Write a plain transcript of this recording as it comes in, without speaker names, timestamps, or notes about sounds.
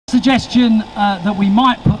Suggestion that we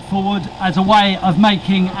might put forward as a way of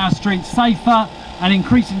making our streets safer and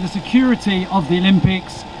increasing the security of the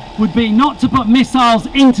Olympics would be not to put missiles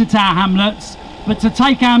into Tower Hamlets, but to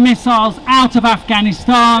take our missiles out of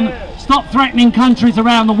Afghanistan, stop threatening countries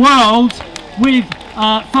around the world with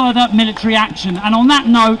further military action. And on that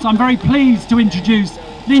note, I'm very pleased to introduce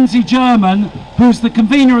Lindsey, who's the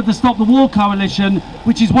convener of the Stop the War Coalition,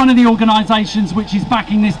 which is one of the organisations which is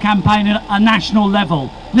backing this campaign at a national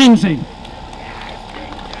level. Lindsey.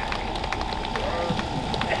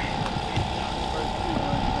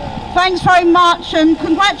 Thanks very much, and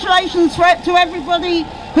congratulations to everybody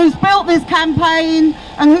who's built this campaign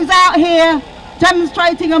and who's out here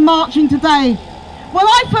demonstrating and marching today. When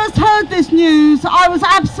I first heard this news, I was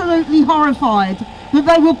absolutely horrified that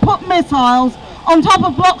they will put missiles on top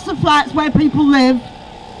of blocks of flats where people live,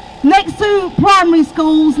 next to primary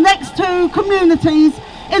schools, next to communities,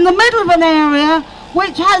 in the middle of an area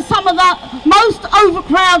which has some of the most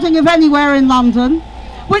overcrowding of anywhere in London,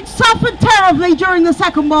 which suffered terribly during the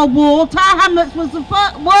Second World War. Tower Hamlets was the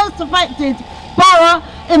worst affected borough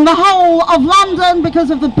in the whole of London because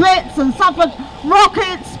of the Blitz, and suffered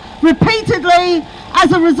rockets repeatedly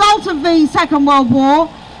as a result of the Second World War.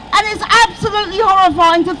 And it's absolutely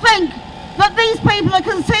horrifying to think that these people are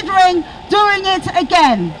considering doing it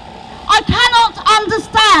again. I cannot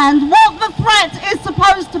understand what the threat is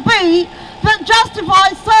supposed to be that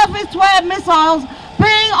justifies surface-to-air missiles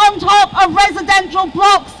being on top of residential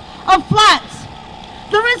blocks of flats.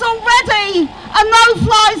 There is already a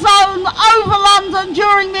no-fly zone over London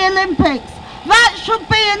during the Olympics. That should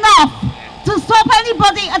be enough to stop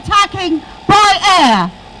anybody attacking by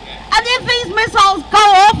air. And if these missiles go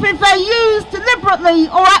off, if they're used deliberately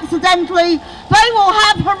or accidentally, they will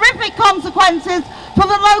have horrific consequences for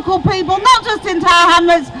the local people, not just in Tower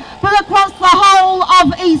Hamlets, but across the whole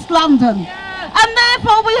of East London. And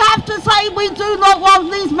therefore we have to say we do not want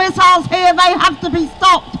these missiles here, they have to be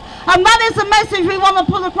stopped. And that is the message we want to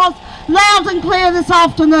put across loud and clear this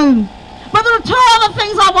afternoon. But there are two other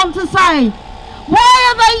things I want to say. Why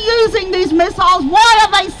are they using these missiles? Why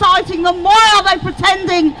are they sighting them? Why are they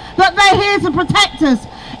pretending that they're here to protect us?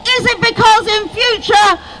 Is it because in future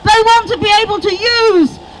they want to be able to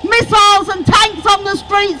use missiles and tanks on the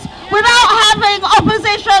streets without having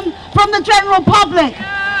opposition from the general public?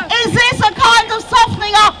 Is this a kind of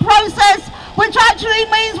softening up process which actually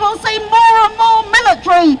means we'll see more and more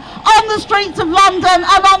military on the streets of London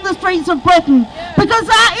and on the streets of Britain? Because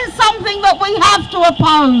that is something that we have to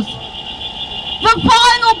oppose. The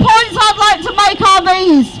final points I'd like to make are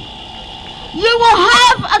these. You will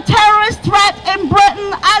have a terrorist threat in Britain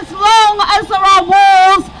as long as there are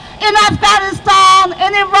wars in Afghanistan,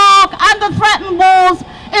 in Iraq, and the threatened wars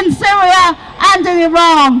in Syria and in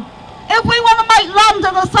Iran. If we want to make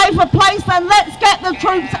London a safer place, then let's get the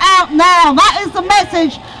troops out now. That is the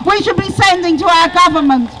message we should be sending to our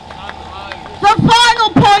government. The final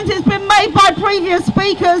point has been made by previous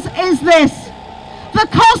speakers is this. The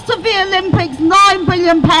cost of the Olympics, £9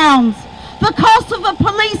 billion. The cost of the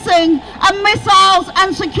policing and missiles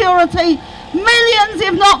and security, millions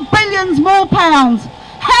if not billions more pounds.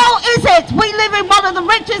 How is it we live in one of the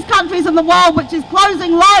richest countries in the world which is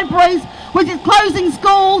closing libraries, which is closing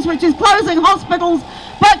schools, which is closing hospitals,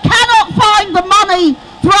 but cannot find the money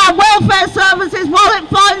for our welfare services while it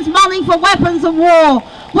finds money for weapons of war?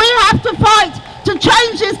 We have to fight to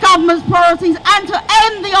change this government's priorities and to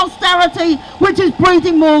end the austerity which is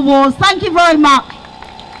breeding more wars. Thank you very much.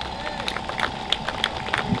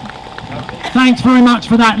 Thanks very much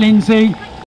for that, Lindsey.